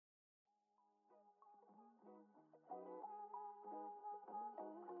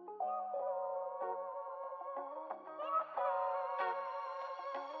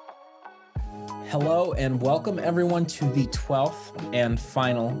Hello and welcome everyone to the 12th and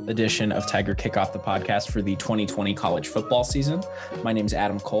final edition of Tiger Kickoff, the podcast for the 2020 college football season. My name is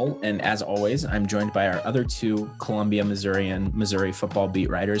Adam Cole, and as always, I'm joined by our other two Columbia, Missouri football beat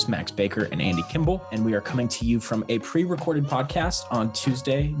writers, Max Baker and Andy Kimball, and we are coming to you from a pre-recorded podcast on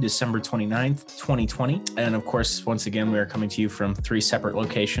Tuesday, December 29th, 2020. And of course, once again, we are coming to you from three separate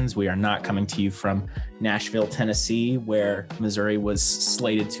locations. We are not coming to you from Nashville, Tennessee, where Missouri was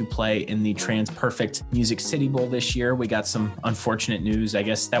slated to play in the Perfect Music City Bowl this year. We got some unfortunate news. I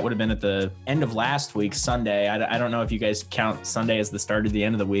guess that would have been at the end of last week, Sunday. I don't know if you guys count Sunday as the start of the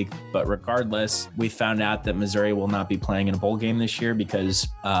end of the week, but regardless, we found out that Missouri will not be playing in a bowl game this year because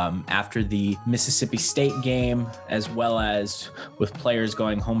after the Mississippi State game, as well as with players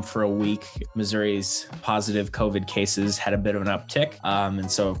going home for a week, Missouri's positive COVID cases had a bit of an uptick.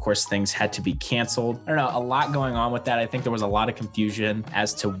 And so, of course, things had to be canceled. I don't know, a lot going on with that. I think there was a lot of confusion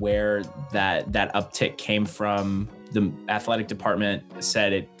as to where that uptick came from. The athletic department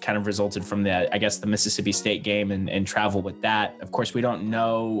said it kind of resulted from the Mississippi State game and travel with that. Of course, we don't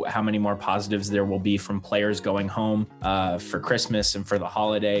know how many more positives there will be from players going home for Christmas and for the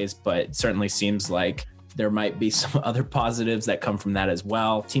holidays, but it certainly seems like there might be some other positives that come from that as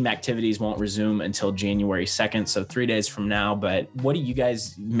well. Team activities won't resume until January 2nd, so 3 days from now. But what do you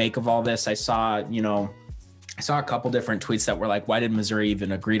guys make of all this? I saw a couple different tweets that were like, why did Missouri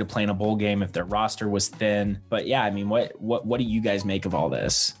even agree to play in a bowl game if their roster was thin? But yeah, I mean, what do you guys make of all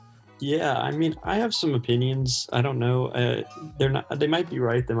this? Yeah, I mean, I have some opinions. I don't know. They might be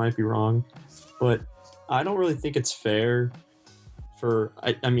right, they might be wrong, but I don't really think it's fair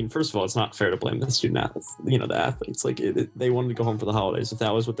I mean, first of all, it's not fair to blame the student athletes, the athletes. Like, they wanted to go home for the holidays. If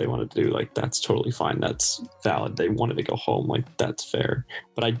that was what they wanted to do, like, that's totally fine. That's valid. They wanted to go home. Like, that's fair.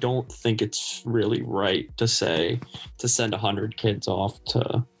 But I don't think it's really right to send 100 kids off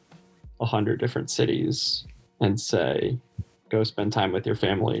to 100 different cities and say, go spend time with your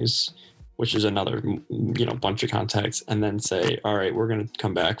families, which is another, bunch of contacts, and then say, all right, we're going to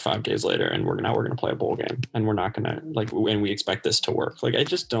come back 5 days later and we're going to play a bowl game, and we're not going to and we expect this to work. Like, I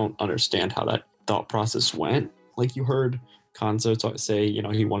just don't understand how that thought process went. Like, you heard Konzo say,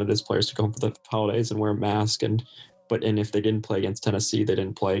 he wanted his players to go home for the holidays and wear a mask, and if they didn't play against Tennessee, they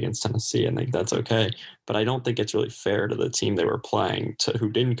didn't play against Tennessee, and that's okay. But I don't think it's really fair to the team they were playing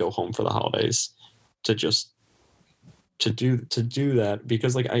who didn't go home for the holidays to do that,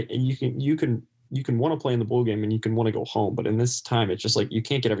 because you can want to play in the bowl game and you can want to go home, but in this time it's just like you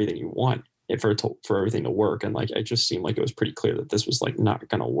can't get everything you want for everything to work. And it just seemed like it was pretty clear that this was not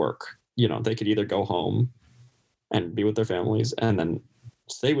going to work. They could either go home and be with their families and then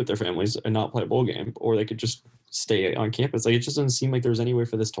stay with their families and not play a bowl game, or they could just stay on campus. It just doesn't seem like there's any way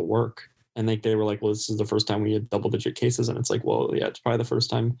for this to work. And they were like, well, this is the first time we had double-digit cases, and it's like, well, yeah, it's probably the first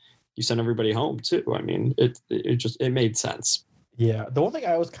time you send everybody home too. I mean, it made sense. Yeah. The one thing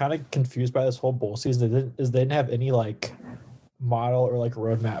I was kind of confused by this whole bowl season is they didn't have any model or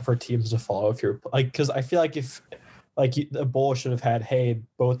roadmap for teams to follow. If you're because I feel like if the bowl should have had, hey,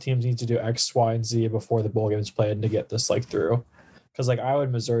 both teams need to do X, Y, and Z before the bowl game is played to get this through. Because Iowa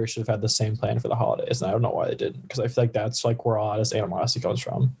and Missouri should have had the same plan for the holidays, and I don't know why they didn't. Because I feel like that's where a lot of this animosity comes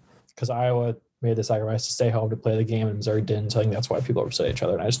from. Because Iowa made the sacrifice to stay home to play the game, and Missouri didn't. So I think that's why people are upset at each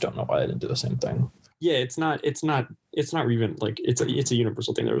other, and I just don't know why they didn't do the same thing. Yeah, it's not even it's a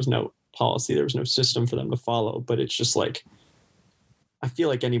universal thing. There was no policy, there was no system for them to follow, but it's just I feel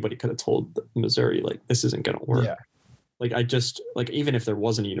like anybody could have told Missouri this isn't going to work. Yeah. Even if there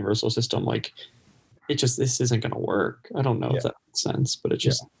wasn't a universal system, this isn't going to work. I don't know if that makes sense, but it's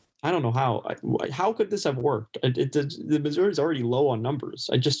just I don't know how could this have worked? The Missouri's already low on numbers.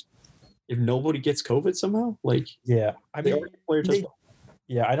 If nobody gets COVID somehow, yeah, I mean,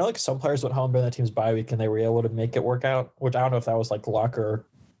 I know some players went home during the team's bye week and they were able to make it work out, which I don't know if that was luck or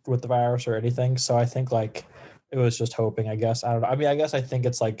with the virus or anything. So I think it was just hoping, I guess. I don't know. I mean, I guess I think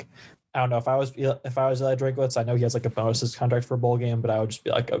it's I don't know if I was Eli Drinkwitz, I know he has a bonuses contract for a bowl game, but I would just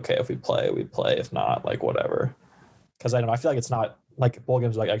be okay, if we play, we play. If not, whatever. Because I don't know. I feel like it's not bowl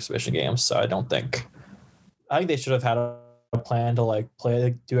games are exhibition games. So I think they should have had a plan to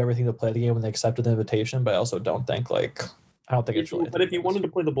do everything to play the game when they accepted the invitation, but I also don't think I don't think it's really. But if you wanted to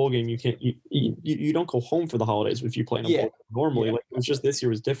play the bowl game, you can't. You don't go home for the holidays if you play in a bowl game normally. Yeah. It was just this year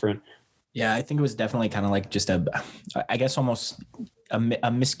was different. Yeah, I think it was definitely kind of just I guess almost a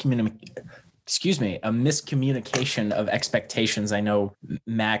miscommunication of expectations. I know,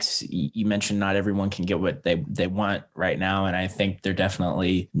 Max, you mentioned not everyone can get what they want right now. And I think they're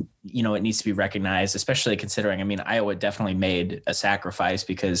definitely, it needs to be recognized, especially considering, Iowa definitely made a sacrifice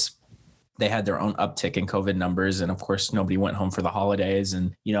because they had their own uptick in COVID numbers. And of course, nobody went home for the holidays.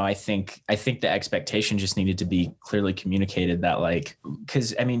 And, I think the expectation just needed to be clearly communicated that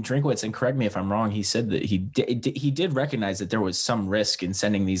because Drinkwitz, and correct me if I'm wrong, he said that he did recognize that there was some risk in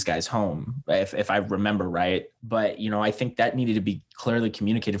sending these guys home, if I remember right. But, I think that needed to be clearly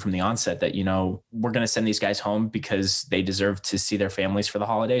communicated from the onset that, we're going to send these guys home because they deserve to see their families for the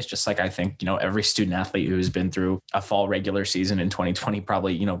holidays. Just like I think, every student athlete who's been through a fall regular season in 2020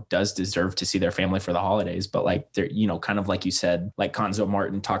 probably, does deserve to see their family for the holidays. But they're, kind of like you said, like Conzo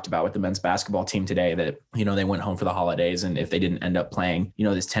Martin talked about with the men's basketball team today, that, they went home for the holidays. And if they didn't end up playing,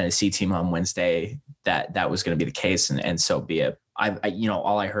 this Tennessee team on Wednesday, that was going to be the case. And so be it. I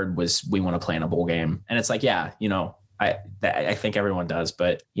all I heard was we want to play in a bowl game. And it's like, yeah, I think everyone does,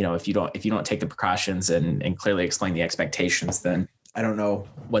 but if you don't take the precautions and clearly explain the expectations, then I don't know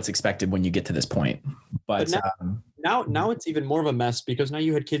what's expected when you get to this point. But now it's even more of a mess, because now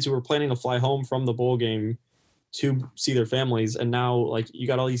you had kids who were planning to fly home from the bowl game to see their families, and now you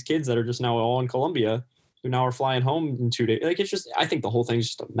got all these kids that are just now all in Columbia who now are flying home in 2 days. It's just, I think the whole thing's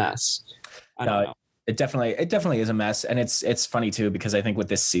just a mess. I don't know. It definitely is a mess, and it's funny too, because I think with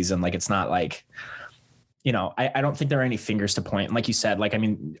this season, it's not like. I don't think there are any fingers to point. Like you said,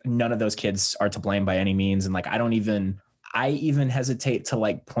 none of those kids are to blame by any means. And I even hesitate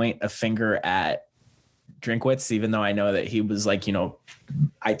to point a finger at Drinkwitz, even though I know that he was I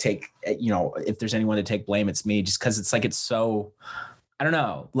take, if there's anyone to take blame, it's me, just because it's so, I don't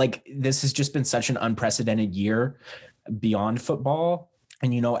know, this has just been such an unprecedented year beyond football.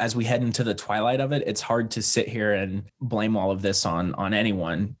 And, as we head into the twilight of it, it's hard to sit here and blame all of this on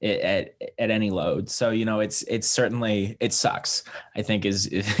anyone at any load. So, it's certainly, it sucks, I think is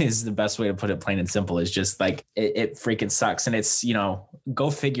the best way to put it, plain and simple, is just it freaking sucks. And it's,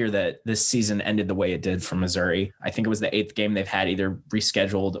 go figure that this season ended the way it did for Missouri. I think it was the 8th game they've had either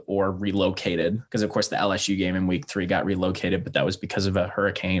rescheduled or relocated, because of course the LSU game in week 3 got relocated, but that was because of a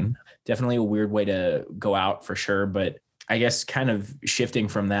hurricane. Definitely a weird way to go out for sure. But I guess kind of shifting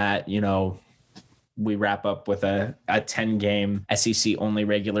from that, we wrap up with a 10-game SEC only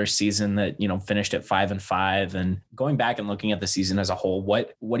regular season that, finished at 5-5. And going back and looking at the season as a whole,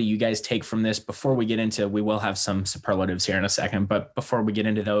 what do you guys take from this? Before we get into, we will have some superlatives here in a second, but before we get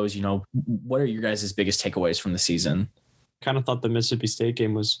into those, what are your guys' biggest takeaways from the season? Kind of thought the Mississippi State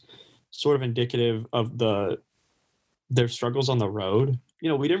game was sort of indicative of their struggles on the road.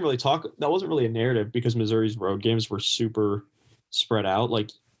 We didn't really talk, that wasn't really a narrative, because Missouri's road games were super spread out,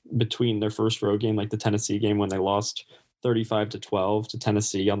 between their first road game, the Tennessee game when they lost 35-12 to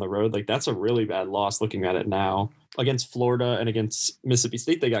Tennessee on the road. That's a really bad loss looking at it now. Against Florida and against Mississippi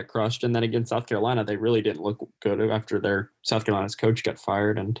State, they got crushed. And then against South Carolina, they really didn't look good after their South Carolina's coach got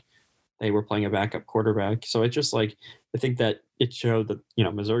fired and they were playing a backup quarterback. So it's just I think that it showed that,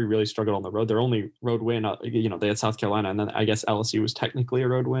 Missouri really struggled on the road. Their only road win, they had South Carolina, and then I guess LSU was technically a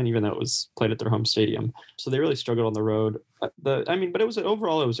road win, even though it was played at their home stadium. So they really struggled on the road. But it was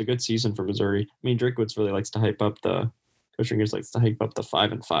overall, it was a good season for Missouri. Drinkwitz really likes to hype up Coach Ringers likes to hype up the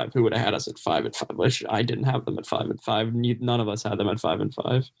 5-5. Who would have had us at 5-5? Wish I didn't have them at 5-5. None of us had them at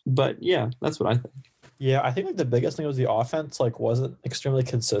 5-5. But yeah, that's what I think. Yeah, I think the biggest thing was the offense wasn't extremely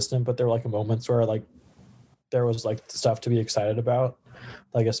consistent, but there were moments where there was stuff to be excited about,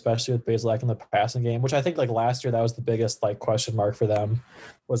 especially with Bazelak in the passing game, which I think last year that was the biggest question mark for them,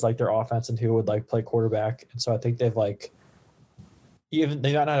 was their offense and who would play quarterback. And so I think they've even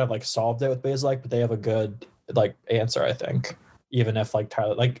they might not have solved it with Bazelak, but they have a good answer, I think. Even if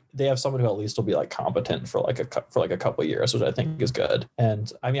Tyler, they have someone who at least will be competent for a couple of years, which I think is good. And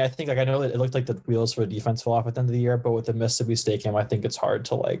I think I know that it looked like the wheels for the defense fell off at the end of the year, but with the Mississippi State game, I think it's hard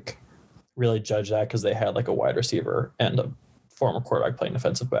to really judge that, because they had a wide receiver and a former quarterback playing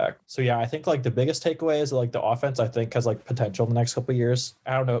defensive back. So yeah, I think the biggest takeaway is the offense, I think, has potential in the next couple of years.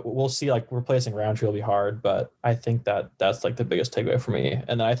 I don't know. We'll see. Replacing Roundtree will be hard, but I think that's the biggest takeaway for me.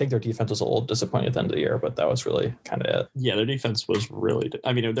 And then I think their defense was a little disappointing at the end of the year, but that was really kind of it. Yeah, their defense was really.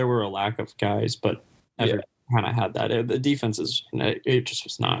 There were a lack of guys, but everyone kind of had that. The defense it just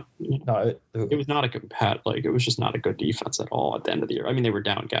was not. No, it was not it was just not a good defense at all at the end of the year. They were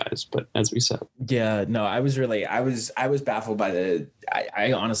down guys, but as we said. Yeah, no, I was baffled by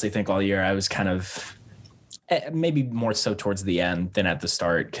I honestly think all year I was kind of maybe more so towards the end than at the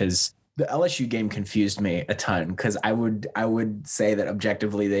start, because the LSU game confused me a ton, because I would say that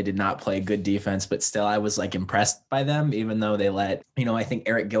objectively they did not play good defense, but still I was impressed by them, even though they let, I think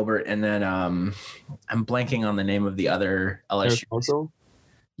Eric Gilbert and then I'm blanking on the name of the other LSU.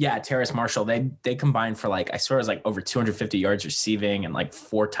 Yeah, Terrace Marshall, they combined for like, I swear it was like over 250 yards receiving and like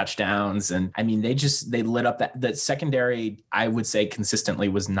 4 touchdowns. And I mean, they lit up that secondary, I would say consistently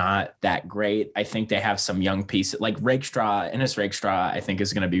was not that great. I think they have some young pieces like Ennis Rakestraw, I think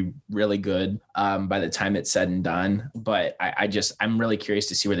is going to be really good by the time it's said and done. But I'm really curious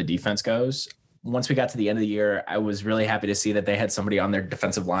to see where the defense goes. Once we got to the end of the year, I was really happy to see that they had somebody on their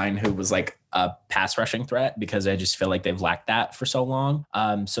defensive line who was like a pass rushing threat, because I just feel like they've lacked that for so long.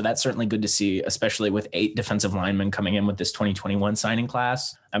 So that's certainly good to see, especially with 8 defensive linemen coming in with this 2021 signing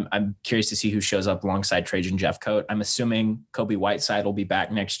class. I'm curious to see who shows up alongside Trajan Jeffcoat. I'm assuming Kobe Whiteside will be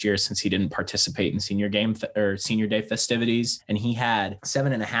back next year since he didn't participate in senior day festivities. And he had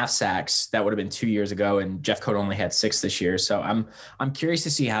 7.5 sacks. That would have been 2 years ago. And Jeffcoat only had 6 this year. So I'm curious to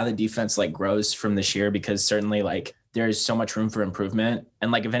see how the defense like grows from this year, because certainly like there's so much room for improvement.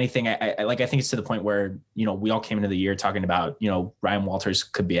 And like, if anything, I think it's to the point where, you know, we all came into the year talking about, you know, Ryan Walters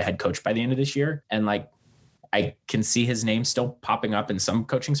could be a head coach by the end of this year. And like, I can see his name still popping up in some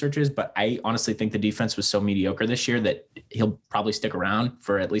coaching searches, but I honestly think the defense was so mediocre this year that he'll probably stick around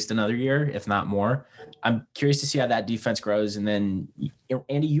for at least another year, if not more. I'm curious to see how that defense grows. And then,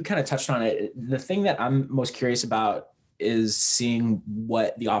 Andy, you kind of touched on it. The thing that I'm most curious about is seeing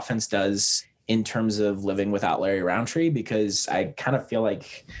what the offense does in terms of living without Larry Roundtree, because I kind of feel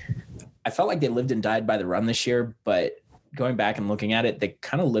like I felt like they lived and died by the run this year, but going back and looking at it, they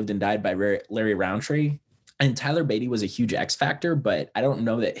kind of lived and died by Larry Roundtree. And Tyler Beatty was a huge X factor, but I don't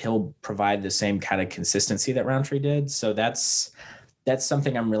know that he'll provide the same kind of consistency that Roundtree did. So that's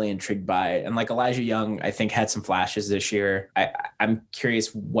something I'm really intrigued by. And like Elijah Young, I think had some flashes this year. I'm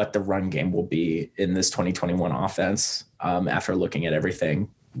curious what the run game will be in this 2021 offense after looking at everything.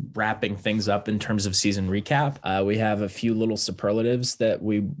 Wrapping things up in terms of season recap, we have a few little superlatives that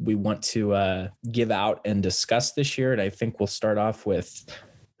we want to give out and discuss this year. And I think we'll start off with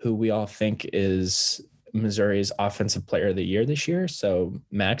who we all think is Missouri's offensive player of the year this year. So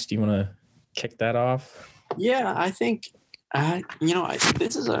Max, do you want to kick that off? Yeah, I think,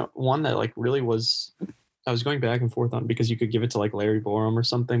 this is one that like really was, I was going back and forth on, because you could give it to like Larry Borum or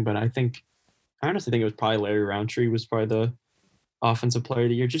something, but I honestly think it was probably Larry Roundtree was probably the offensive player of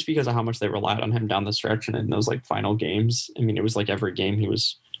the year, just because of how much they relied on him down the stretch and in those like final games. I mean, it was like every game he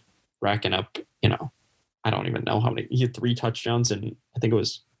was racking up, I don't even know how many. He had 3 touchdowns and I think it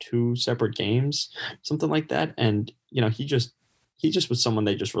was 2 separate games, something like that. And, he just was someone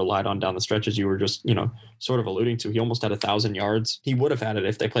they just relied on down the stretch, as you were just, sort of alluding to. He almost had 1,000 yards. He would have had it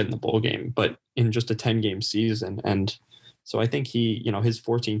if they played in the bowl game, but in just a 10-game season. And so I think he, his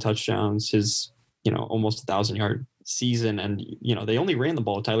 14 touchdowns, his, almost 1,000-yard season. And, they only ran the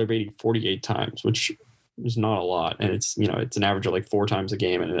ball, Tyler Beatty, 48 times, which is not a lot. And it's, it's an average of like 4 times a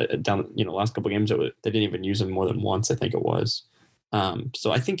game. And down, last couple of games, they didn't even use him more than once, I think it was.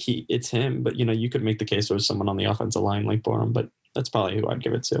 So I think it's him, but, you could make the case there was someone on the offensive line like Borum, but that's probably who I'd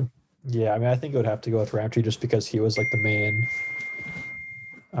give it to. Yeah, I mean, I think it would have to go with Roundtree just because he was like the main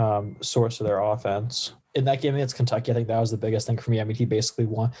source of their offense. In that game against Kentucky, I think that was the biggest thing for me. I mean, he basically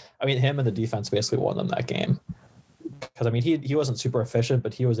won. I mean, him and the defense basically won them that game. Because I mean, he wasn't super efficient,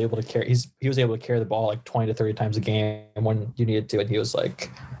 but he was able to carry. He was able to carry the ball like 20 to 30 times a game when you needed to, and he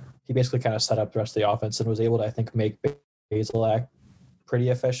basically kind of set up the rest of the offense and was able to, I think, make Bazelak pretty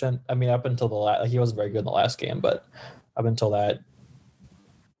efficient. I mean, up until the last, he wasn't very good in the last game, but up until that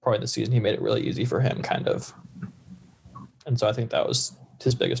part of the season, he made it really easy for him, kind of. And so I think that was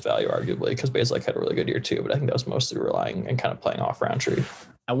his biggest value, arguably, because Bazelak had a really good year too. But I think that was mostly relying and kind of playing off Roundtree.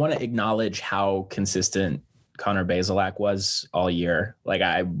 I want to acknowledge how consistent Connor Bazelak was all year. Like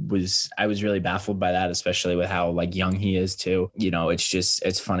I was really baffled by that, especially with how like young he is too.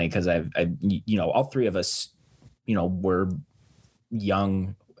 It's funny because I've all 3 of us, were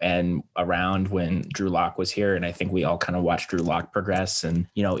young and around when Drew Lock was here. And I think we all kind of watched Drew Lock progress. And,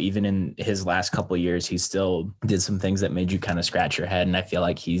 even in his last couple of years, he still did some things that made you kind of scratch your head. And I feel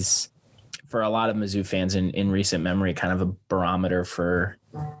like he's, for a lot of Mizzou fans in recent memory, kind of a barometer for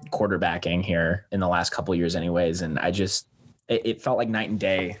quarterbacking here in the last couple of years anyways. And it felt like night and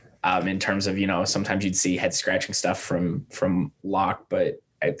day in terms of, sometimes you'd see head scratching stuff from Locke, but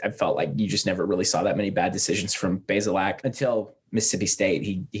I felt like you just never really saw that many bad decisions from Bazelak until Mississippi State.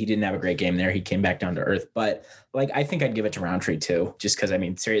 He didn't have a great game there. He came back down to earth, but like, I think I'd give it to Roundtree too, just because, I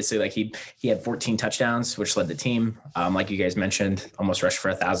mean, seriously, like he had 14 touchdowns, which led the team. Like you guys mentioned, almost rushed for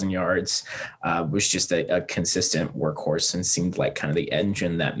 1,000 yards, was just a consistent workhorse and seemed like kind of the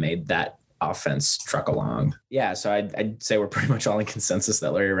engine that made that offense truck along. Yeah. So I'd say we're pretty much all in consensus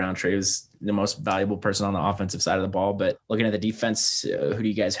that Larry Roundtree is the most valuable person on the offensive side of the ball. But looking at the defense, who do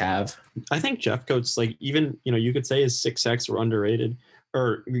you guys have? I think Jeffcoat's like, even, you could say his 6 sacks were underrated.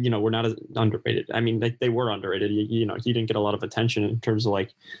 or were not as underrated. I mean, they were underrated. He didn't get a lot of attention in terms of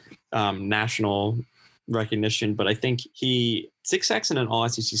like national recognition, but I think 6 sacks in an all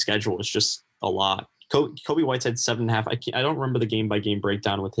SEC schedule is just a lot. Kobe Whitehead 7.5. I don't remember the game by game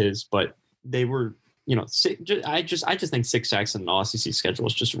breakdown with his, but they were, I just think 6 sacks in an all SEC schedule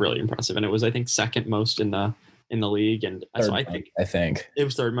is just really impressive, and it was, I think, second most in the league, and so I think it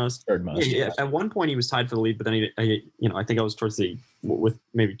was third most. Yeah. At one point he was tied for the lead, but then I think I was towards with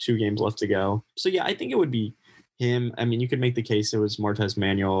maybe 2 games left to go. So yeah, I think it would be him. I mean, you could make the case it was Martez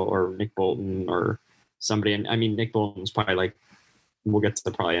Manuel or Nick Bolton or somebody, and I mean Nick Bolton's probably like, we'll get to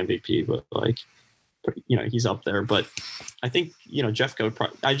the probably MVP, but like, he's up there. But I think Jeff Coat,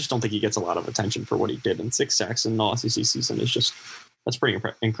 I just don't think he gets a lot of attention for what he did, and 6 sacks in the all SEC season is that's pretty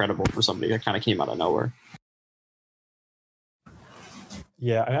incredible for somebody that kind of came out of nowhere.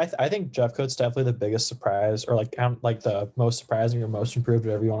 Yeah, I think Jeff Coat's definitely the biggest surprise, or like the most surprising or most improved,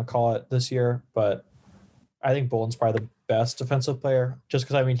 whatever you want to call it, this year. But I think Bolton's probably the best defensive player, just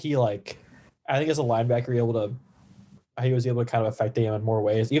because I think as a linebacker, he was able to kind of affect the game in more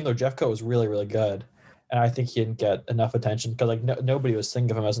ways, even though Jeff Coat was really, really good. And I think he didn't get enough attention because nobody was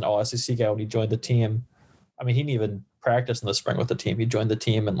thinking of him as an all SEC guy when he joined the team. I mean, he didn't even practice in the spring with the team. He joined the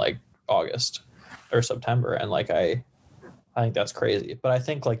team in like August or September, and like I think that's crazy. But I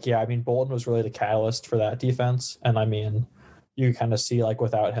think Bolton was really the catalyst for that defense. And I mean, you kind of see like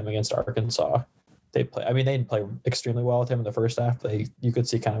without him against Arkansas, they didn't play extremely well with him in the first half. You could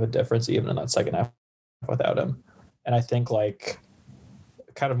see kind of a difference even in that second half without him. And I think like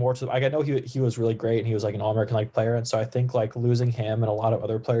kind of more to, like, I know he was really great and he was like an All-American like player. And so I think like losing him and a lot of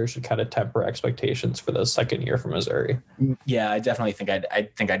other players should kind of temper expectations for the second year from Missouri. Yeah, I definitely think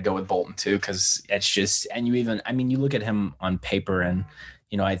I'd go with Bolton too, because it's just, and you look at him on paper and,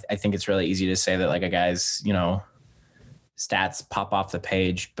 I think it's really easy to say that like a guy's, stats pop off the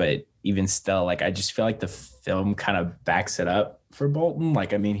page, but even still, like, I just feel like the film kind of backs it up for Bolton.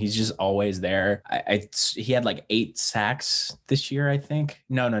 Like, I mean, he's just always there. He had like 8 sacks this year, I think.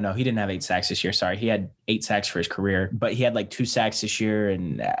 No. He didn't have 8 sacks this year. Sorry. He had 8 sacks for his career, but he had like 2 sacks this year,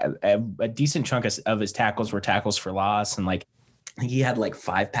 and a decent chunk of his tackles were tackles for loss. And like, he had like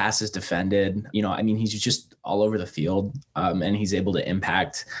 5 passes defended. I mean, he's just all over the field, and he's able to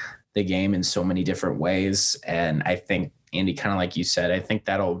impact the game in so many different ways. And I think, Andy, kind of like you said, I think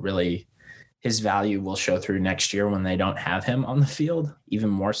that'll really, his value will show through next year when they don't have him on the field, even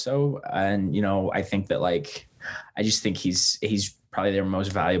more so. And, I think that like, I just think he's probably their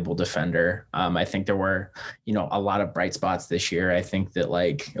most valuable defender. I think there were, a lot of bright spots this year. I think that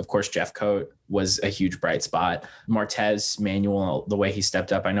like, of course, Jeff Coat was a huge bright spot. Martez Manuel, the way he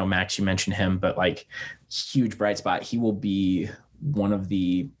stepped up, I know Max, you mentioned him, but like huge bright spot. He will be one of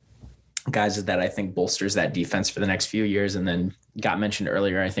the guys that I think bolsters that defense for the next few years. And then got mentioned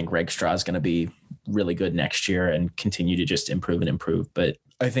earlier, I think Ragshaw is going to be really good next year and continue to just improve. But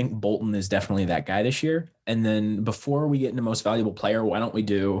I think Bolton is definitely that guy this year. And then before we get into most valuable player, why don't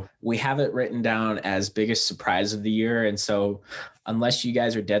we have it written down as biggest surprise of the year. And so unless you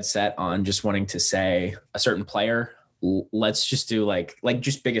guys are dead set on just wanting to say a certain player, let's just do like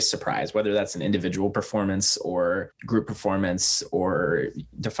just biggest surprise, whether that's an individual performance or group performance or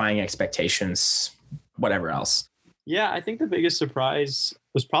defying expectations, whatever else. Yeah, I think the biggest surprise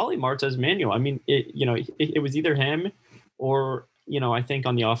was probably Martez Manuel. I mean, it was either him or, I think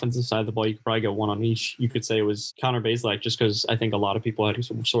on the offensive side of the ball, you could probably go one on each. You could say it was Connor Bazelak, just because I think a lot of people had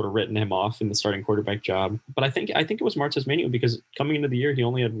sort of written him off in the starting quarterback job. But I think it was Martez Manuel, because coming into the year, he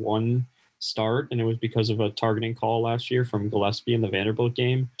only had 1 start, and it was because of a targeting call last year from Gillespie in the Vanderbilt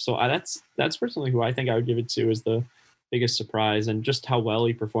game. So that's personally who I think I would give it to as the biggest surprise, and just how well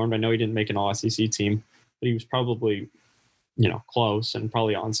he performed. I know he didn't make an all SEC team, but he was probably, close and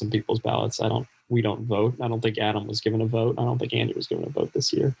probably on some people's ballots. We don't vote. I don't think Adam was given a vote. I don't think Andy was given a vote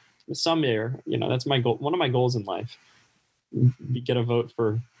this year. But some year, that's my goal. One of my goals in life, get a vote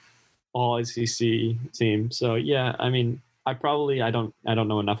for all SEC team. So yeah, I mean, I don't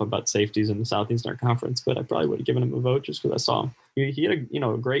know enough about safeties in the Southeastern Conference, but I probably would have given him a vote just because I saw him. He had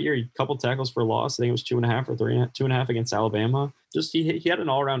a great year. A couple tackles for loss. I think it was 2.5 or 2.5 against Alabama. Just he had an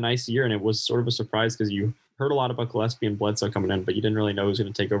all around nice year, and it was sort of a surprise because you heard a lot about Gillespie and Bledsoe coming in, but you didn't really know who was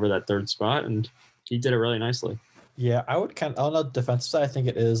going to take over that 3rd spot, and he did it really nicely. Yeah, I would on the defensive side, I think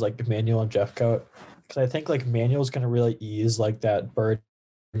it is like Manuel and Jeff Coat, because I think like Manuel's going to really ease like that burden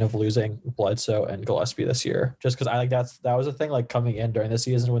of losing Bledsoe and Gillespie this year, just because I like that was a thing like coming in during the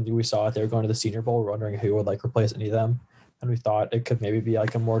season when we saw it, they were going to the Senior Bowl, wondering who would like replace any of them, and we thought it could maybe be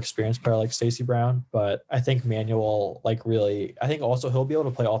like a more experienced player like Stacey Brown. But I think Manuel, like, really, I think also he'll be able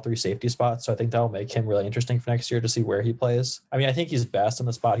to play all three safety spots. So I think that'll make him really interesting for next year to see where he plays. I mean, I think he's best in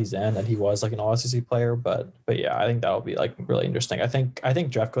the spot he's in, and he was like an All-SEC player. But yeah, I think that'll be like really interesting. I think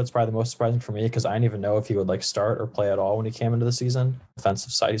Jeffcoat's probably the most surprising for me because I didn't even know if he would like start or play at all when he came into the season.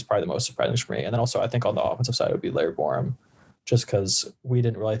 Defensive side, he's probably the most surprising for me. And then also I think on the offensive side it would be Larry Borum, just because we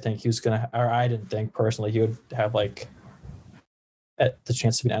didn't really think he was gonna, or I didn't think personally he would have like the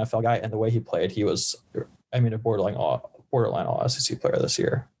chance to be an NFL guy, and the way he played, he was, I mean, a borderline all SEC player this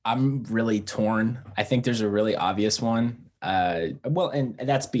year. I'm really torn. I think there's a really obvious one. Well, and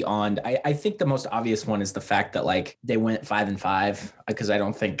that's beyond. I think the most obvious one is the fact that like they went 5-5, because I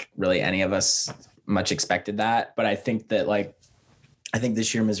don't think really any of us much expected that. But I think that like, I think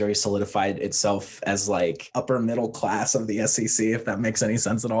this year Missouri solidified itself as like upper middle class of the SEC, if that makes any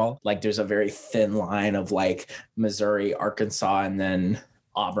sense at all. Like there's a very thin line of like Missouri, Arkansas, and then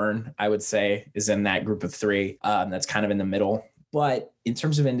Auburn, I would say, is in that group of three. That's kind of in the middle. But in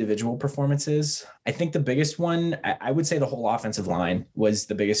terms of individual performances, I think the biggest one, I would say the whole offensive line was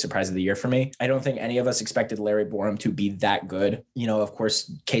the biggest surprise of the year for me. I don't think any of us expected Larry Borum to be that good. You know, of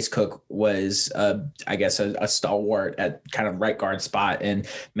course, Case Cook was, I guess, a stalwart at kind of right guard spot, and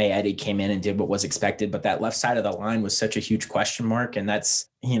May Eddie came in and did what was expected. But that left side of the line was such a huge question mark. And that's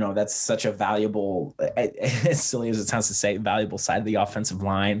such a valuable, as silly as it sounds to say, valuable side of the offensive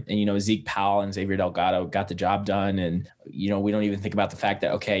line. And, Zeke Powell and Xavier Delgado got the job done. And, we don't even think about the fact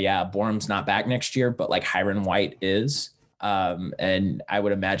that, okay, yeah, Borum's not back next year, but like Hiron White is. And I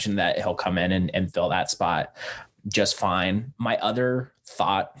would imagine that he'll come in and fill that spot just fine. My other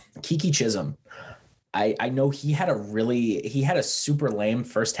thought, Kiki Chisholm. I know he had a super lame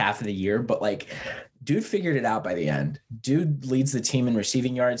first half of the year, but like, dude figured it out by the end. Dude leads the team in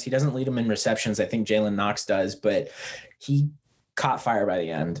receiving yards. He doesn't lead them in receptions. I think Jalen Knox does, but he caught fire by the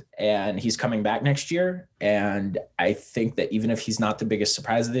end, and he's coming back next year. And I think that even if he's not the biggest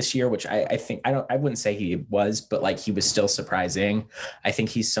surprise of this year, which I wouldn't say he was, but like he was still surprising. I think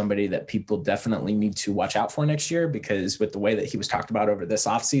he's somebody that people definitely need to watch out for next year, because with the way that he was talked about over this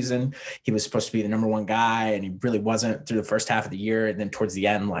offseason, he was supposed to be the number one guy, and he really wasn't through the first half of the year. And then towards the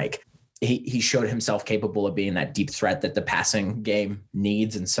end, like, he showed himself capable of being that deep threat that the passing game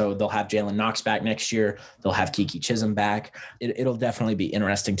needs. And so they'll have Jalen Knox back next year. They'll have Kiki Chisholm back. It'll definitely be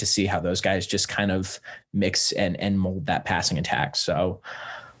interesting to see how those guys just kind of mix and mold that passing attack. So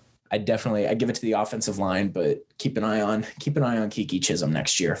I give it to the offensive line, but keep an eye on Kiki Chisholm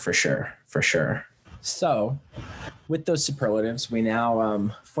next year for sure. So with those superlatives, we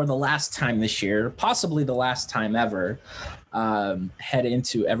now, for the last time this year, possibly the last time ever, head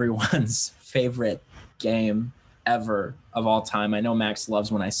into everyone's favorite game ever of all time. I know Max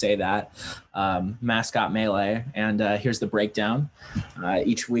loves when I say that, Mascot Melee. And here's the breakdown.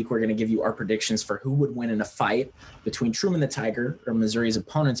 Each week, we're going to give you our predictions for who would win in a fight between Truman the Tiger or Missouri's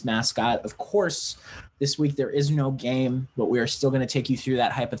opponent's mascot. Of course, this week there is no game, but we are still going to take you through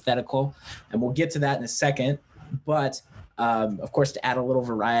that hypothetical, and we'll get to that in a second. But of course, to add a little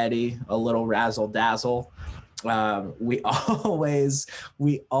variety, a little razzle dazzle, we always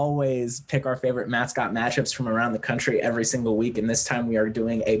pick our favorite mascot matchups from around the country every single week. And this time we are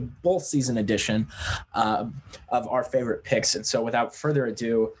doing a bowl season edition of our favorite picks. And so without further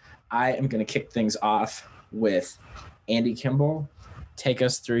ado, I am going to kick things off with Andy Kimball. Take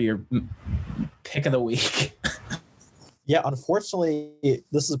us through your pick of the week. Yeah, unfortunately,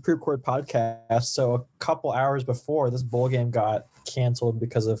 this is a pre-recorded podcast. So a couple hours before, this bowl game got canceled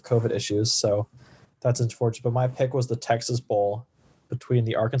because of COVID issues. So that's unfortunate. But my pick was the Texas Bowl between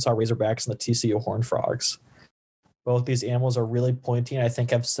the Arkansas Razorbacks and the TCU Horned Frogs. Both these animals are really pointy, and I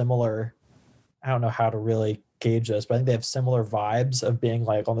think have similar, I don't know how to really gauge this, but I think they have similar vibes of being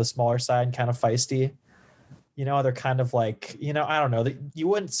like on the smaller side and kind of feisty. They're kind of like, I don't know. You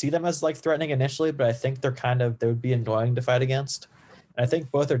wouldn't see them as like threatening initially, but I think they would be annoying to fight against. And I think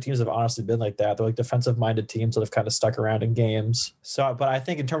both their teams have honestly been like that. They're like defensive-minded teams that have kind of stuck around in games. So, but I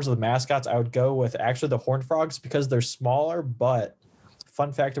think in terms of the mascots, I would go with actually the Horned Frogs because they're smaller, but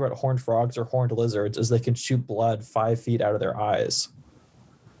fun fact about Horned Frogs or horned lizards is they can shoot blood 5 feet out of their eyes.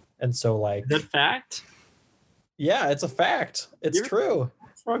 And so like... Is that fact? Yeah, it's a fact. It's true.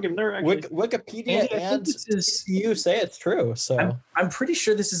 Wikipedia and TCU say it's true. So I'm pretty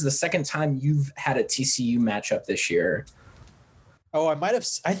sure this is the second time you've had a TCU matchup this year. Oh, I might have.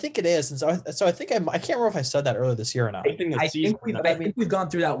 I think it is. And so I think I can't remember if I said that earlier this year or not. I think we've gone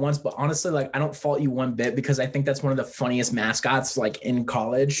through that once, but honestly, like I don't fault you one bit because I think that's one of the funniest mascots like in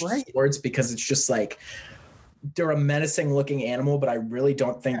college sports because it's just like they're a menacing looking animal, but I really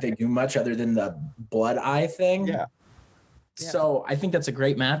don't think they do much other than the blood eye thing. Yeah. So I think that's a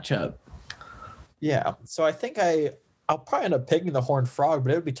great matchup. Yeah. So I think I'll probably end up picking the Horned Frog,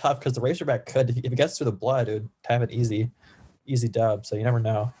 but it would be tough because the Razorback could, if it gets through the blood, it would have an easy dub. So you never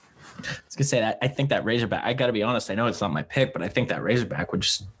know. I was gonna say that I think that Razorback. I got to be honest. I know it's not my pick, but I think that Razorback would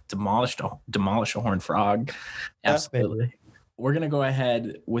just demolish a Horned Frog. Absolutely. We're gonna go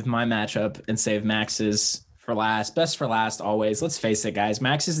ahead with my matchup and save Max's for last. Best for last always. Let's face it, guys.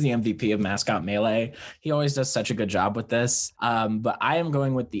 Max is the MVP of Mascot Melee. He always does such a good job with this. But I am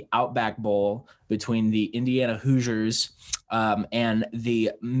going with the Outback Bowl between the Indiana Hoosiers and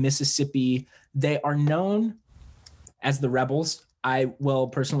the Mississippi. They are known as the Rebels. I will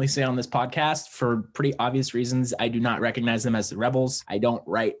personally say on this podcast, for pretty obvious reasons, I do not recognize them as the Rebels. I don't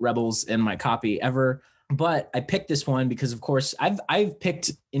write Rebels in my copy ever. But I picked this one because, of course, I've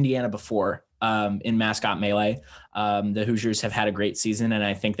picked Indiana before in Mascot Melee. The Hoosiers have had a great season, and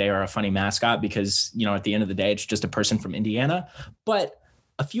I think they are a funny mascot because, at the end of the day, it's just a person from Indiana. But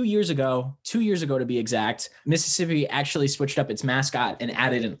a few years ago, 2 years ago to be exact, Mississippi actually switched up its mascot and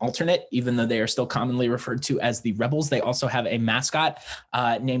added an alternate, even though they are still commonly referred to as the Rebels. They also have a mascot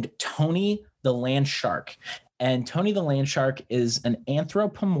named Tony the Land Shark. And Tony the Land Shark is an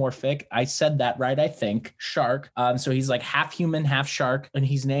anthropomorphic, I said that right, I think, shark. So he's like half human, half shark, and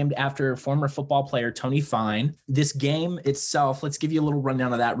he's named after former football player Tony Fine. This game itself, let's give you a little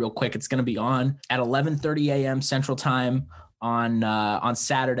rundown of that real quick. It's going to be on at 11:30 a.m. Central Time on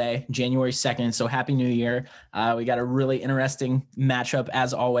Saturday, January 2nd. So happy New Year. We got a really interesting matchup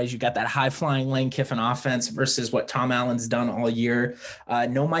as always. You got that high flying Lane Kiffin offense versus what Tom Allen's done all year.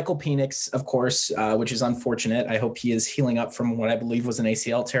 No Michael Penix, of course, which is unfortunate. I hope he is healing up from what I believe was an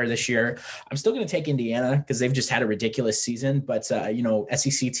ACL tear this year. I'm still going to take Indiana because they've just had a ridiculous season, but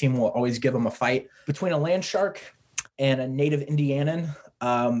SEC team will always give them a fight. Between a land shark and a native Indianan,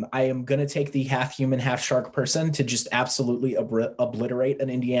 I am going to take the half human, half shark person to just absolutely obliterate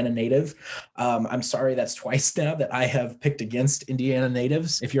an Indiana native. I'm sorry, that's twice now that I have picked against Indiana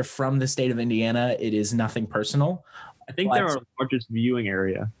natives. If you're from the state of Indiana, it is nothing personal. I think they're our largest viewing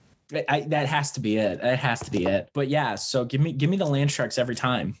area. That has to be it. That has to be it. But yeah, so give me the land sharks every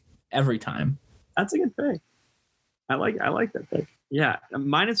time. Every time. That's a good pick. I like that pick. Yeah,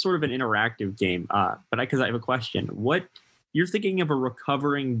 mine is sort of an interactive game. But because I have a question. What you're thinking of a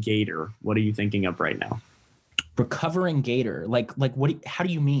recovering gator? What are you thinking of right now? Recovering gator, like what? How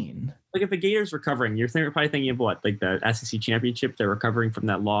do you mean? Like if a gator's recovering, you're probably thinking of what? Like the SEC championship? They're recovering from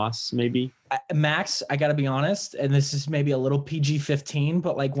that loss, maybe. Max, I got to be honest, and this is maybe a little PG-15,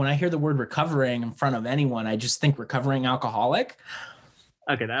 but like when I hear the word recovering in front of anyone, I just think recovering alcoholic.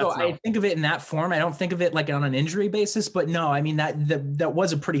 Okay, I think of it in that form. I don't think of it like on an injury basis, but no, I mean that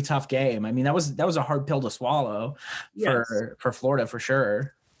was a pretty tough game. I mean that was a hard pill to swallow for Florida for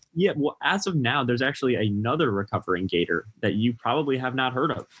sure. Yeah, well, as of now, there's actually another recovering gator that you probably have not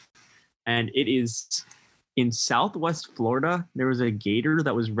heard of, and it is in Southwest Florida. There was a gator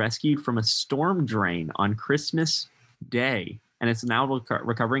that was rescued from a storm drain on Christmas Day, and it's now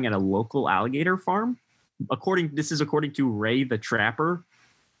recovering at a local alligator farm. According to Ray the Trapper.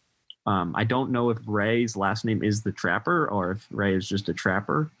 I don't know if Ray's last name is the Trapper or if Ray is just a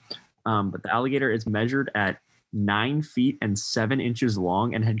trapper. But the alligator is measured at 9 feet and 7 inches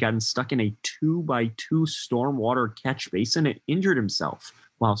long and had gotten stuck in a 2x2 stormwater catch basin and injured himself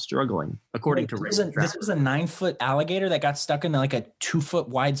while struggling, according to Ray. This was a 9-foot alligator that got stuck in like a 2-foot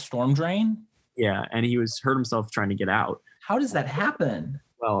wide storm drain? Yeah, and he hurt himself trying to get out. How does that happen?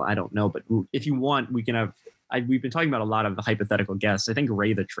 Well, I don't know, but if you want, we can have. We've been talking about a lot of the hypothetical guests. I think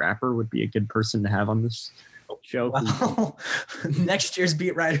Ray the Trapper would be a good person to have on this show. Well, next year's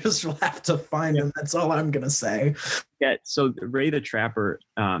beat writers will have to find him. That's all I'm gonna say. Yeah. So Ray the Trapper,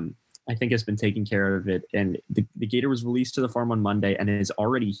 I think has been taking care of it, and the gator was released to the farm on Monday and is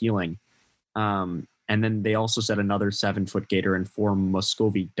already healing. And then they also said another 7-foot gator and 4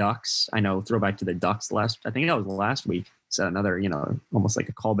 Muscovy ducks. I know, throwback to the ducks I think that was last week. So another, almost like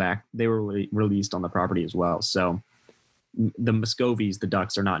a callback. They were released on the property as well. So the Muscovies, the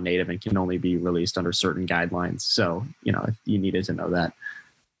ducks, are not native and can only be released under certain guidelines. So, if you needed to know that.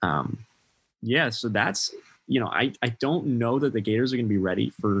 So that's, I don't know that the Gators are going to be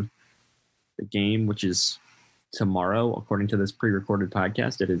ready for the game, which is tomorrow, according to this pre-recorded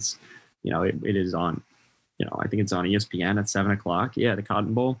podcast. It is, it is on, I think it's on ESPN at 7:00. Yeah, the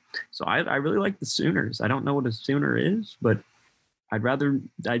Cotton Bowl. So I really like the Sooners. I don't know what a Sooner is, but I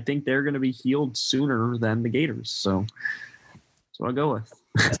think they're going to be healed sooner than the Gators. So that's what I'll go with.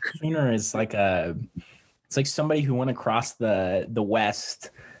 Sooner is it's like somebody who went across the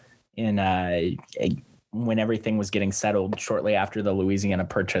West in when everything was getting settled shortly after the Louisiana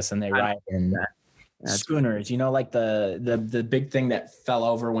Purchase, and they ride in Schooners, like the big thing that fell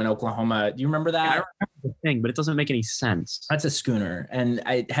over when Oklahoma. Do you remember that? I remember the thing, but it doesn't make any sense. That's a schooner, and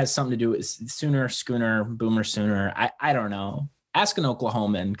it has something to do with Sooner, schooner, boomer, sooner. I don't know. Ask an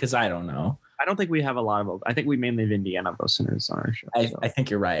Oklahoman because I don't know. I don't think we have a lot of. I think we mainly have Indiana Sooners on our show. I think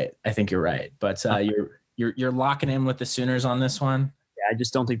you're right. But you're locking in with the Sooners on this one. Yeah, I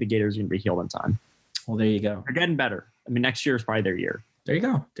just don't think the Gators are going to be healed in time. Well, there you go. They're getting better. I mean, next year is probably their year. There you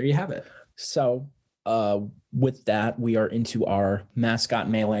go. There you have it. So with that, we are into our mascot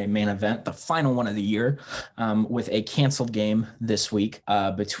melee main event, the final one of the year, with a canceled game this week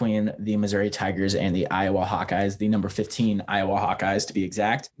between the Missouri Tigers and the Iowa Hawkeyes, the number 15 Iowa Hawkeyes to be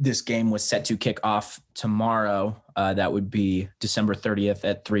exact. This game was set to kick off tomorrow. That would be December 30th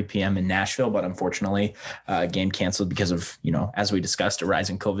at 3 p.m. in Nashville, but unfortunately, game canceled because of, as we discussed, a rise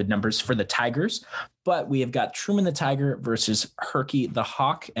in COVID numbers for the Tigers. But we have got Truman the Tiger versus Herky the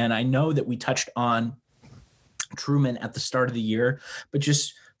Hawk. And I know that we touched on Truman at the start of the year, but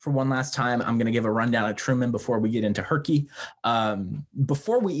just for one last time, I'm going to give a rundown of Truman before we get into Herky.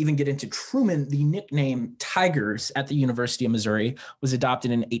 Before we even get into Truman, the nickname Tigers at the University of Missouri was adopted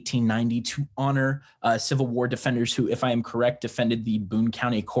in 1890 to honor Civil War defenders who, if I am correct, defended the Boone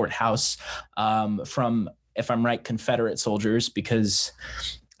County Courthouse from, if I'm right, Confederate soldiers, because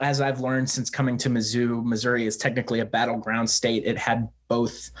as I've learned since coming to Mizzou, Missouri is technically a battleground state. It had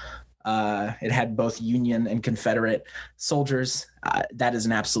both Union and Confederate soldiers. That is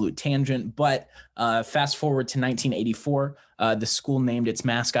an absolute tangent. But fast forward to 1984, the school named its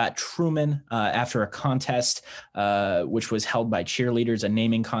mascot Truman after a contest, which was held by cheerleaders, a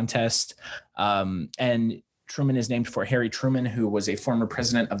naming contest. And Truman is named for Harry Truman, who was a former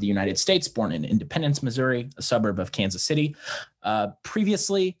president of the United States, born in Independence, Missouri, a suburb of Kansas City.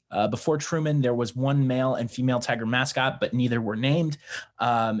 Previously, before Truman, there was one male and female tiger mascot, but neither were named.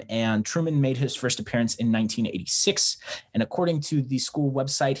 And Truman made his first appearance in 1986. And according to the school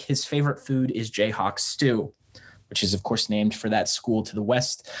website, his favorite food is Jayhawk stew, which is, of course, named for that school to the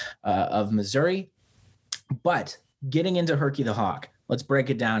west of Missouri. But getting into Herky the Hawk, let's break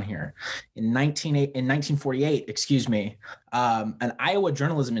it down here. In 1948, an Iowa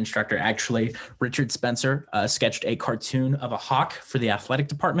journalism instructor, actually, Richard Spencer, sketched a cartoon of a hawk for the athletic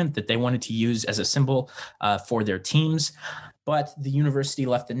department that they wanted to use as a symbol for their teams. But the university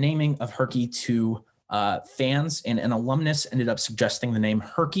left the naming of Herky to fans, and an alumnus ended up suggesting the name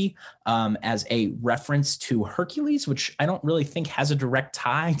Herky as a reference to Hercules, which I don't really think has a direct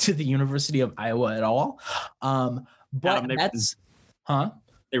tie to the University of Iowa at all. But that's... Huh?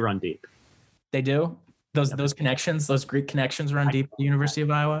 They run deep. They do? Those connections, those Greek connections run deep at the University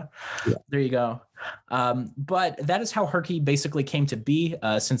of Iowa? Yeah. There you go. But that is how Herky basically came to be.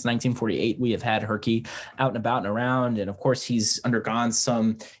 Since 1948, we have had Herky out and about and around. And of course, he's undergone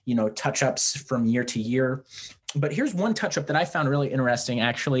some, touch-ups from year to year. But here's one touch-up that I found really interesting,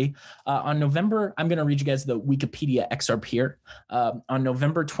 actually. On November, I'm going to read you guys the Wikipedia excerpt here. On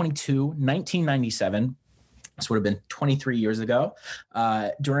November 22, 1997, this would have been 23 years ago,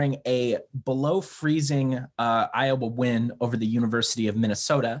 during a below freezing Iowa win over the University of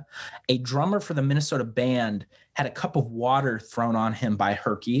Minnesota, a drummer for the Minnesota band had a cup of water thrown on him by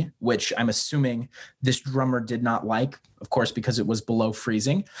Herky, which I'm assuming this drummer did not like, of course, because it was below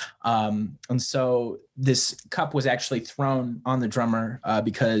freezing. And so this cup was actually thrown on the drummer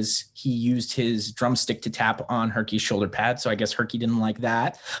because he used his drumstick to tap on Herky's shoulder pad. So I guess Herky didn't like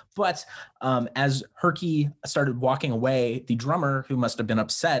that. But as Herky started walking away, the drummer, who must have been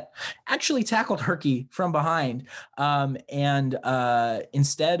upset, actually tackled Herky from behind. And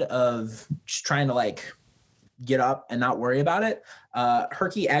instead of just trying to get up and not worry about it,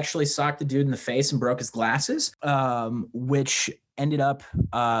 Herky actually socked the dude in the face and broke his glasses, which ended up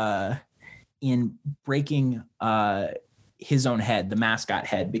in breaking his own head, the mascot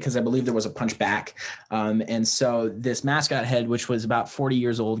head, because I believe there was a punch back. And so this mascot head, which was about 40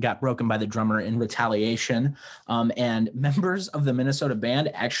 years old, got broken by the drummer in retaliation. And members of the Minnesota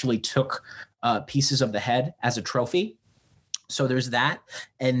band actually took pieces of the head as a trophy. So there's that.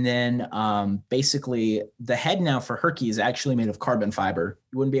 And then basically the head now for Herky is actually made of carbon fiber.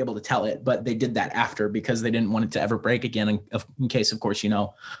 You wouldn't be able to tell it, but they did that after because they didn't want it to ever break again in case, of course,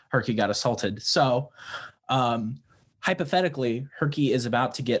 Herky got assaulted. So hypothetically, Herky is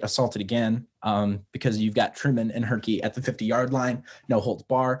about to get assaulted again because you've got Truman and Herky at the 50-yard line, no holds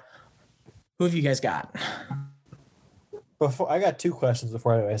bar. Who have you guys got? I got two questions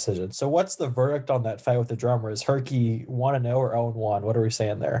before I make my decision. So what's the verdict on that fight with the drummer? Is Herky 1-0 or 0-1? What are we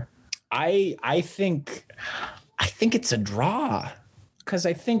saying there? I think it's a draw. because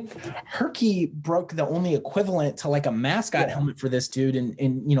I think Herky broke the only equivalent to like a mascot helmet for this dude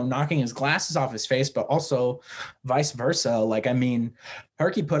in knocking his glasses off his face, but also vice versa. Like, I mean,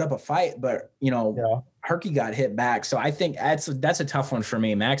 Herky put up a fight, but Herky got hit back. So I think that's a tough one for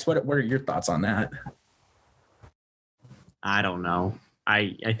me. Max, what are your thoughts on that? I don't know.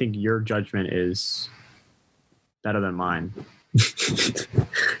 I think your judgment is better than mine.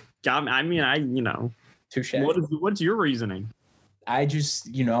 I mean, touche. What's your reasoning? I just,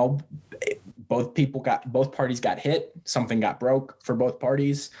 both parties got hit. Something got broke for both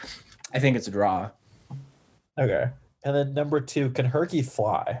parties. I think it's a draw. Okay. And then number 2, can Herky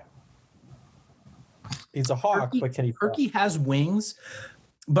fly? He's a hawk, but can he fly? Herky has wings,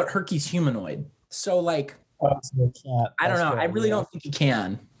 but Herky's humanoid. So like, so he can't. I don't know. I really don't think he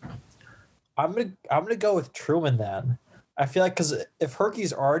can. I'm gonna go with Truman then. I feel like because if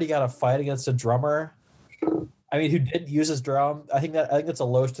Herky's already got a fight against a drummer, I mean, who didn't use his drum, I think that's a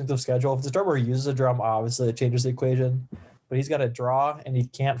low strength of schedule. If the drummer uses a drum, obviously it changes the equation. But he's got a draw and he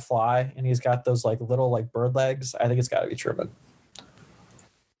can't fly, and he's got those like little like bird legs. I think it's got to be Truman.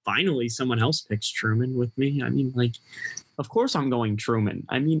 Finally, someone else picks Truman with me. I mean, like, of course I'm going Truman.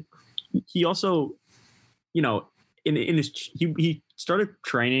 I mean, he also, he started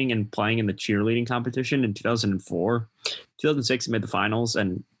training and playing in the cheerleading competition in 2004. 2006, he made the finals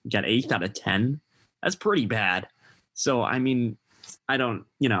and got 8th out of 10. That's pretty bad. So, I mean,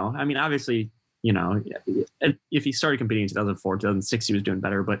 obviously, if he started competing in 2004, 2006, he was doing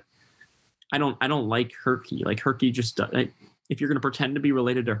better, but I don't like Herky. Like, Herky just, if you're going to pretend to be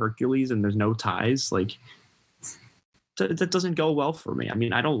related to Hercules and there's no ties, like, that doesn't go well for me. I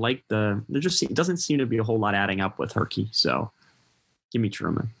mean, I don't like it doesn't seem to be a whole lot adding up with Herky. So give me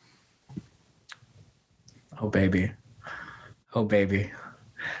Truman. Oh, baby.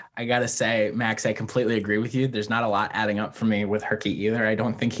 I got to say, Max, I completely agree with you. There's not a lot adding up for me with Herky either. I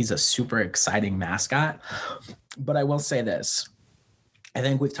don't think he's a super exciting mascot, but I will say this. I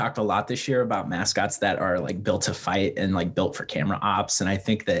think we've talked a lot this year about mascots that are like built to fight and like built for camera ops. And I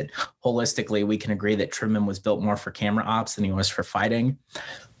think that holistically, we can agree that Truman was built more for camera ops than he was for fighting.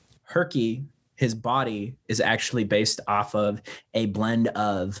 Herky, his body is actually based off of a blend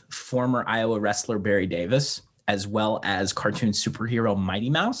of former Iowa wrestler Barry Davis, as well as cartoon superhero Mighty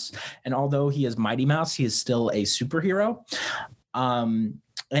Mouse. And although he is Mighty Mouse, he is still a superhero.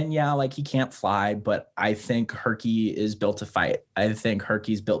 And yeah, like he can't fly, but I think Herky is built to fight. I think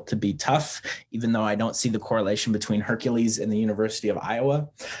Herky's built to be tough, even though I don't see the correlation between Hercules and the University of Iowa.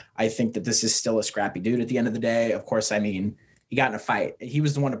 I think that this is still a scrappy dude at the end of the day. Of course, I mean, he got in a fight. He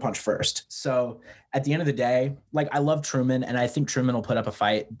was the one to punch first. So at the end of the day, like I love Truman and I think Truman will put up a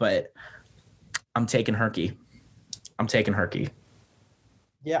fight, but I'm taking Herky.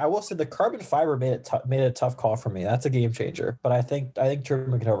 Yeah, I will say the carbon fiber made it a tough call for me. That's a game changer, but I think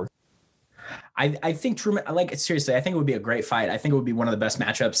Truman can overcome. I think Truman, like seriously, I think it would be a great fight. I think it would be one of the best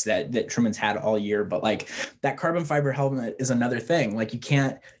matchups that Truman's had all year. But like that carbon fiber helmet is another thing. Like you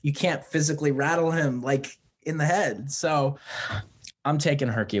can't physically rattle him like in the head. So I'm taking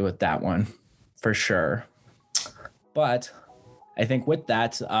Herky with that one for sure. But I think with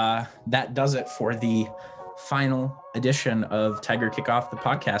that, that does it for the final edition of Tiger Kickoff, the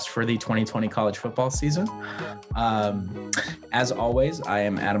podcast for the 2020 college football season. As always, I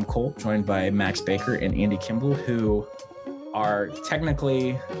am Adam Cole, joined by Max Baker and Andy Kimball, who are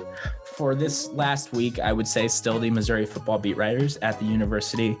technically, for this last week, I would say still the Missouri football beat writers at the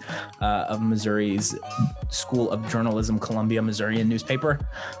University of Missouri's School of Journalism, Columbia, Missourian newspaper.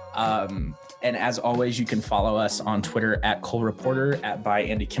 And as always, you can follow us on Twitter at Cole Reporter, at by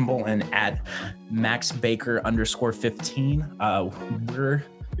Andy Kimball, and at MaxBaker_15.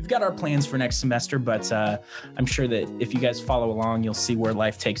 We've got our plans for next semester, but I'm sure that if you guys follow along, you'll see where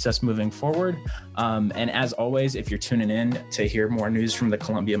life takes us moving forward. And as always, if you're tuning in to hear more news from the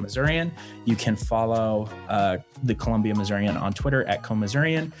Columbia Missourian, you can follow the Columbia Missourian on Twitter at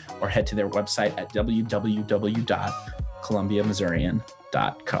CoMissourian, or head to their website at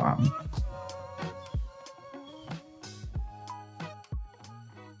www.columbiamissourian.com.